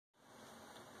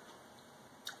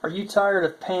Are you tired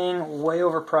of paying way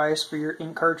overpriced for your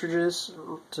ink cartridges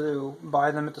to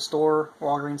buy them at the store,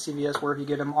 Walgreens, CVS, wherever you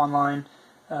get them online?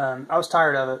 I was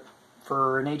tired of it.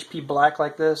 For an HP Black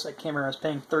like this, I can't remember, I was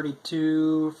paying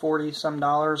 $32, $40 some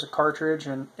dollars a cartridge,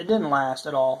 and it didn't last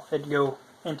at all. It'd go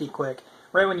empty quick.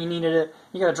 Right when you needed it,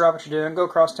 you gotta drop what you're doing, go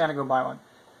across town and go buy one.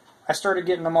 I started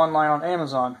getting them online on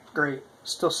Amazon. Great.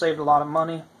 Still saved a lot of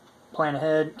money. Plan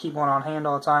ahead, keep one on hand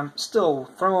all the time. Still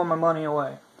throwing my money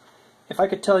away. If I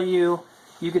could tell you,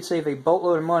 you could save a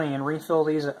boatload of money and refill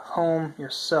these at home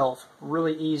yourself.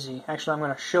 Really easy. Actually, I'm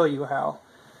going to show you how.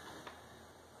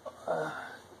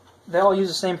 They all use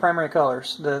the same primary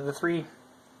colors. The three: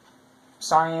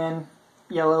 cyan,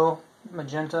 yellow,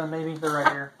 magenta, maybe. They're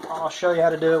right here. I'll show you how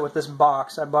to do it with this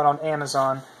box I bought on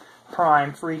Amazon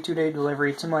Prime. Free 2-day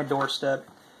delivery to my doorstep.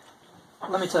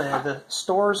 Let me tell you, the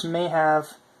stores may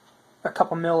have a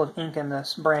couple mil of ink in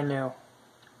this, brand new.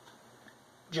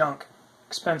 Junk.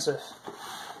 Expensive.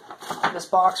 This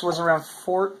box was around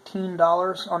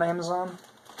 $14 on Amazon.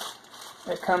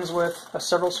 It comes with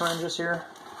several syringes here,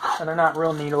 and they're not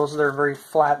real needles, they're very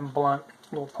flat and blunt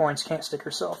little points, can't stick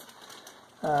yourself.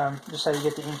 Just how you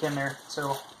get the ink in there.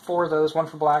 So 4 of those, 1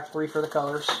 for black, 3 for the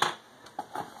colors.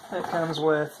 It comes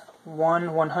with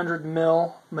 1 100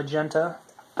 ml magenta,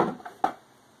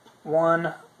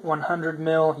 1 100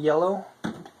 ml yellow,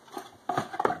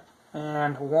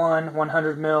 and 1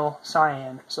 100 ml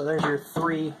cyan. So there's your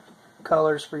 3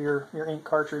 colors for your ink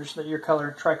cartridge, your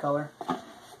color tricolor.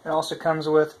 It also comes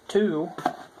with 2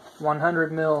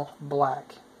 100 ml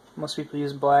black. Most people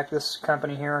use black. This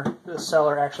company here, the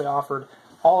seller, actually offered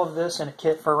all of this in a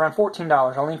kit for around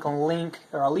 $14.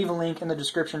 I'll leave a link in the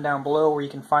description down below where you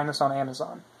can find this on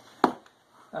Amazon.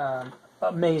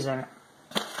 Amazing.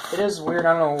 It is weird.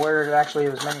 I don't know where it actually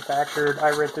was manufactured.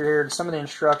 I read through here. Some of the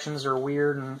instructions are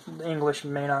weird, and the English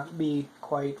may not be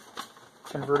quite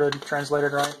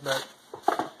translated right. But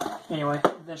anyway,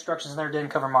 the instructions there didn't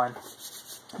cover mine.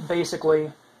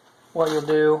 Basically, what you'll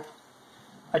do,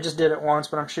 I just did it once,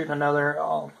 but I'm shooting another.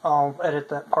 I'll edit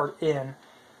that part in.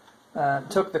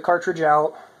 Took the cartridge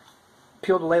out,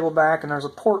 peeled the label back, and there's a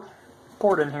port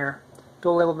in here.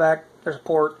 Peel the label back. There's a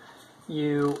port.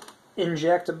 You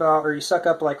inject about, or you suck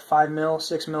up like 5 mil,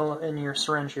 6 mil in your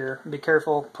syringe here. Be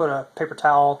careful, put a paper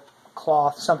towel,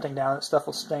 cloth, something down. That stuff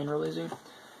will stain real easy.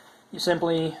 You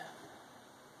simply,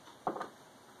 I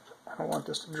don't want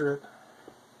this to drip.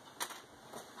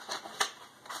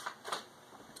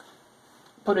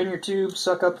 Put in your tube,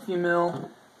 suck up a few mil,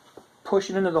 push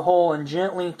it into the hole and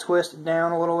gently twist it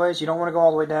down a little ways. You don't want to go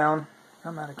all the way down.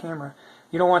 I'm out of camera.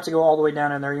 You don't want it to go all the way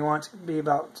down in there. You want it to be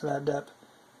about to that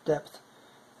depth.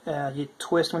 You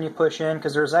twist when you push in,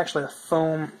 because there's actually a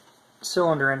foam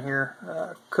cylinder in here,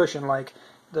 cushion like,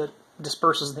 that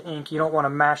disperses the ink. You don't want to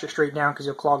mash it straight down because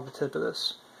you'll clog the tip of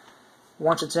this.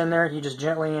 Once it's in there, you just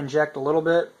gently inject a little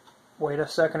bit, wait a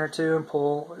second or two, and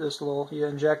pull just a little. You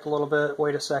inject a little bit,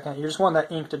 wait a second. You just want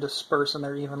that ink to disperse in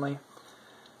there evenly.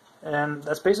 And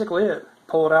that's basically it.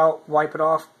 Pull it out, wipe it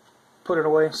off, put it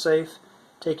away safe,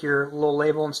 take your little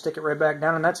label and stick it right back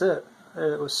down, and that's it.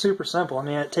 It was super simple. I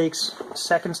mean, it takes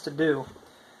seconds to do.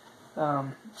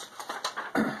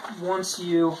 Once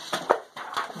you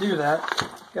do that,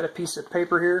 got a piece of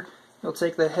paper here. You'll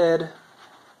take the head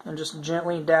and just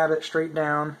gently dab it straight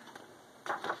down.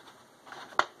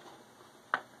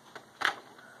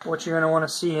 What you're going to want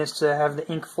to see is to have the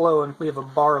ink flow and leave a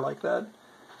bar like that.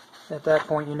 At that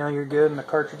point, you know you're good and the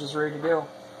cartridge is ready to go.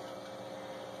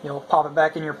 You'll pop it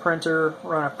back in your printer,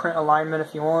 run a print alignment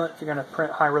if you want, if you're going to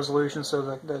print high resolution so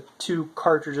the 2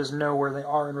 cartridges know where they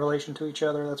are in relation to each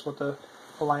other. That's what the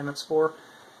alignment's for.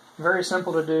 Very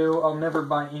simple to do. I'll never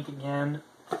buy ink again.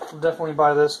 I'll definitely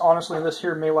buy this. Honestly, this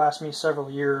here may last me several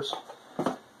years.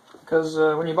 Because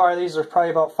when you buy these, there's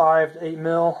probably about 5 to 8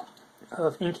 mil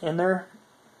of ink in there.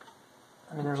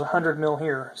 I mean, there's 100 mil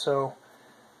here, so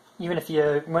even if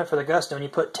you went for the gusto and you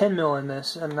put 10 mil in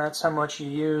this, and that's how much you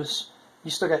use, you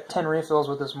still got 10 refills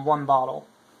with this one bottle.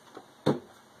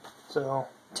 So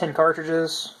 10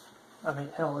 cartridges. I mean,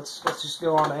 hell, let's just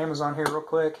go on to Amazon here real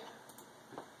quick.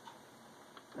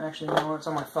 Actually, you know what? It's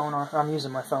on my phone. I'm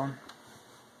using my phone.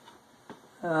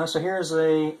 So here's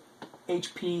a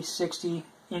HP 60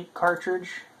 ink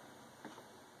cartridge.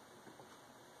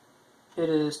 It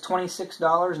is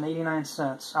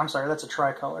 $26.89. I'm sorry, that's a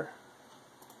tricolor.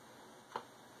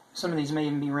 Some of these may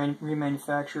even be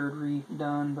remanufactured,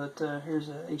 redone, but here's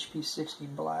a HP 60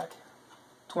 black.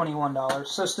 $21.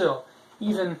 So still,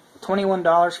 even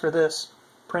 $21 for this,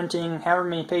 printing however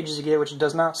many pages you get, which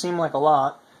does not seem like a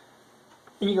lot,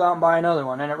 and you go out and buy another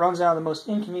one, and it runs out at the most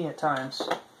inconvenient times.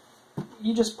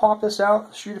 You just pop this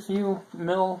out, shoot a few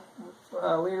mil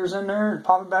liters in there and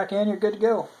pop it back in, you're good to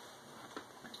go.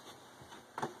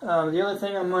 The other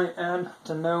thing I might add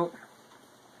to note,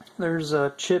 there's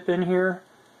a chip in here.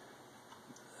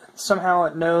 Somehow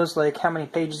it knows like how many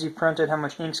pages you printed, how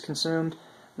much ink's consumed.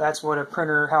 That's what a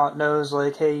printer, how it knows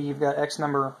like, hey, you've got X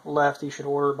number left, you should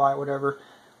order, buy it, whatever.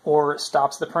 Or it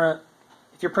stops the print.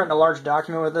 If you're printing a large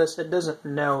document with this, it doesn't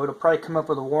know. It'll probably come up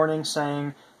with a warning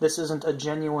saying this isn't a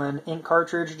genuine ink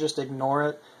cartridge, just ignore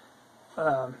it.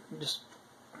 I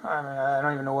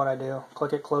don't even know what I do.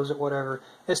 Click it, close it, whatever.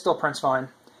 It still prints fine.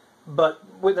 But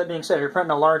with that being said, if you're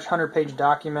printing a large 100-page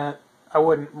document, I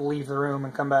wouldn't leave the room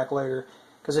and come back later.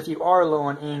 Because if you are low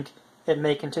on ink, it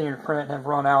may continue to print and have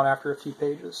run out after a few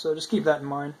pages. So just keep that in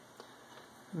mind.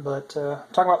 But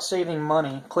talking about saving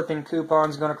money, clipping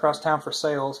coupons, going across town for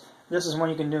sales, this is one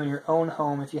you can do in your own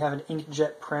home if you have an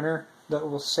inkjet printer that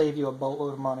will save you a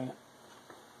boatload of money.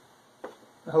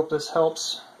 I hope this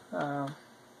helps.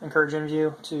 Encourage any of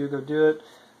you to go do it.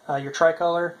 Your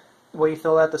tricolor, the way you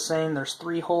fill that the same, there's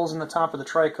 3 holes in the top of the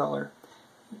tricolor.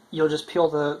 You'll just peel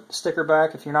the sticker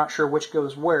back if you're not sure which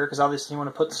goes where, because obviously you want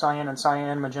to put cyan and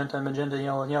cyan, magenta and magenta,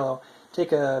 yellow and yellow.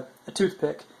 Take a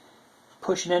toothpick,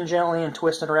 push it in gently and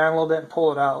twist it around a little bit and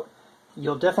pull it out.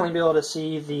 You'll definitely be able to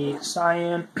see the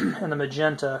cyan and the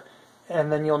magenta, and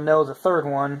then you'll know the third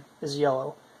one is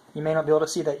yellow. You may not be able to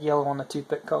see that yellow on the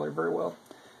toothpick color very well.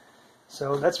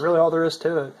 So that's really all there is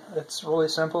to it. It's really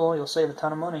simple. You'll save a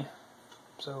ton of money.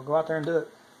 So go out there and do it.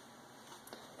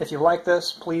 If you like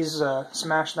this, please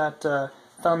smash that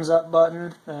thumbs up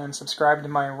button and subscribe to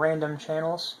my random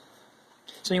channels.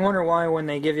 So you wonder why when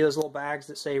they give you those little bags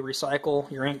that say recycle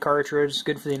your ink cartridge, it's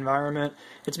good for the environment.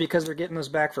 It's because they're getting those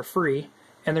back for free,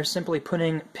 and they're simply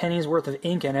putting pennies worth of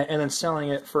ink in it and then selling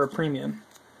it for a premium.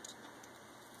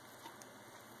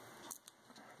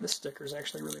 This sticker is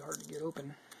actually really hard to get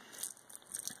open.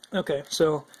 Okay,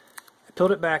 so I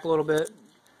peeled it back a little bit.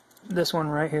 This one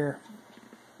right here.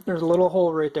 There's a little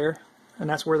hole right there, and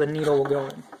that's where the needle will go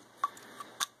in.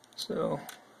 So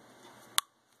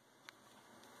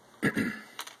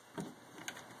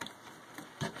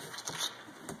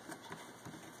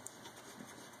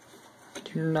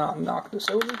do not knock this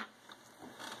over.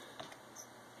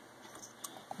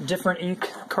 Different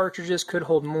ink cartridges could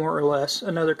hold more or less.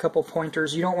 Another couple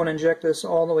pointers. You don't want to inject this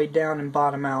all the way down and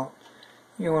bottom out.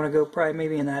 You want to go probably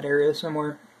maybe in that area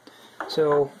somewhere.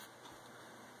 So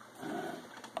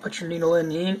put your needle in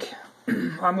the ink.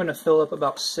 I'm going to fill up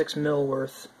about 6 mil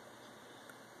worth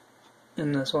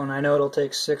in this one. I know it'll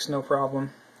take 6 no problem.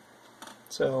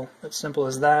 So it's simple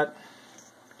as that.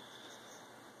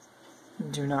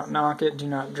 Do not knock it, do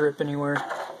not drip anywhere.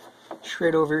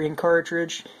 Straight over your ink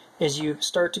cartridge. As you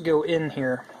start to go in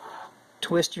here,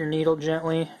 twist your needle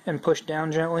gently and push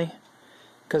down gently,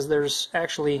 because there's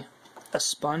actually a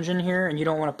sponge in here and you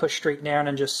don't want to push straight down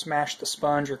and just smash the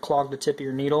sponge or clog the tip of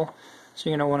your needle. So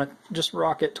you're going to want to just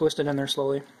rock it, twist it in there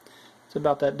slowly. It's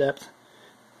about that depth.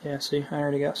 Yeah, see, I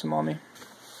already got some on me.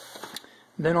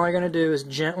 Then all you're going to do is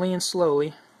gently and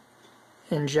slowly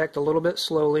inject a little bit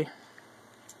slowly.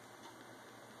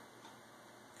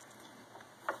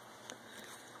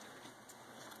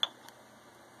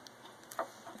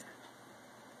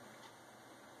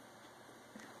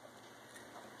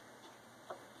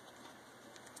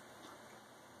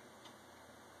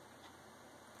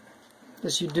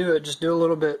 As you do it, just do a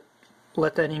little bit,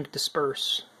 let that ink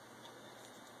disperse.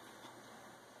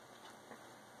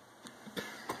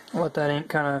 Let that ink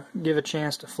kind of give a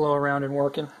chance to flow around and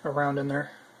work around in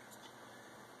there.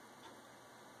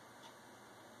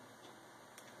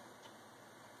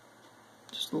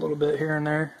 Just a little bit here and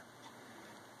there.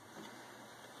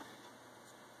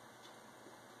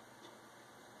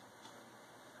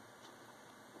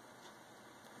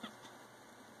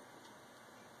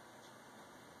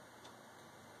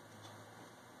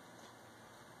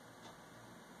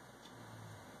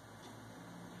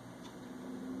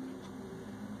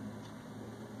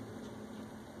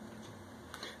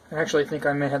 I actually think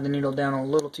I may have the needle down a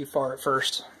little too far at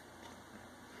first,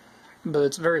 but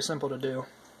it's very simple to do.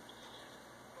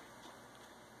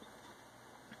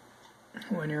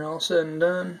 When you're all said and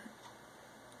done,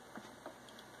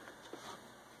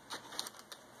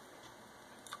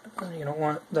 you don't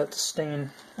want that to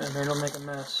stain and it'll make a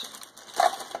mess.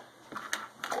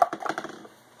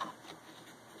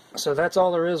 So that's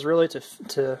all there is really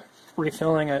to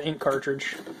refilling an ink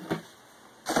cartridge.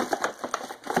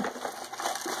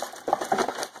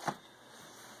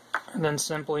 And then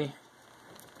simply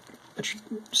put your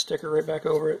sticker right back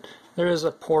over it. There is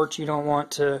a port, you don't want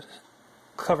to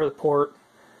cover the port.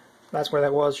 That's where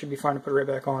that was, should be fine to put it right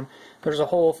back on. There's a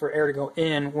hole for air to go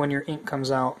in when your ink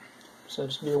comes out, so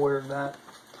just be aware of that.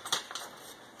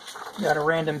 Got a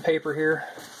random paper here.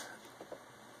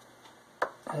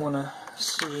 I want to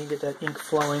see, get that ink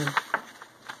flowing.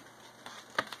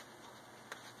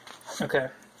 Okay,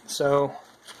 so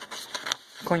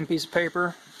clean piece of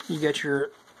paper. You get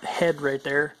your head right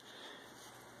there.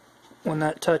 When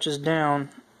that touches down,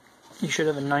 you should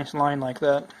have a nice line like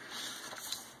that.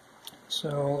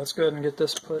 So let's go ahead and get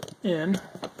this put in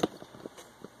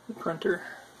the printer.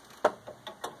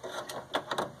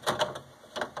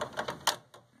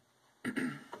 It's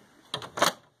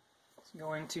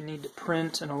going to need to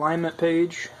print an alignment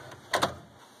page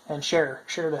and share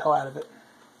the hell out of it.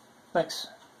 Thanks.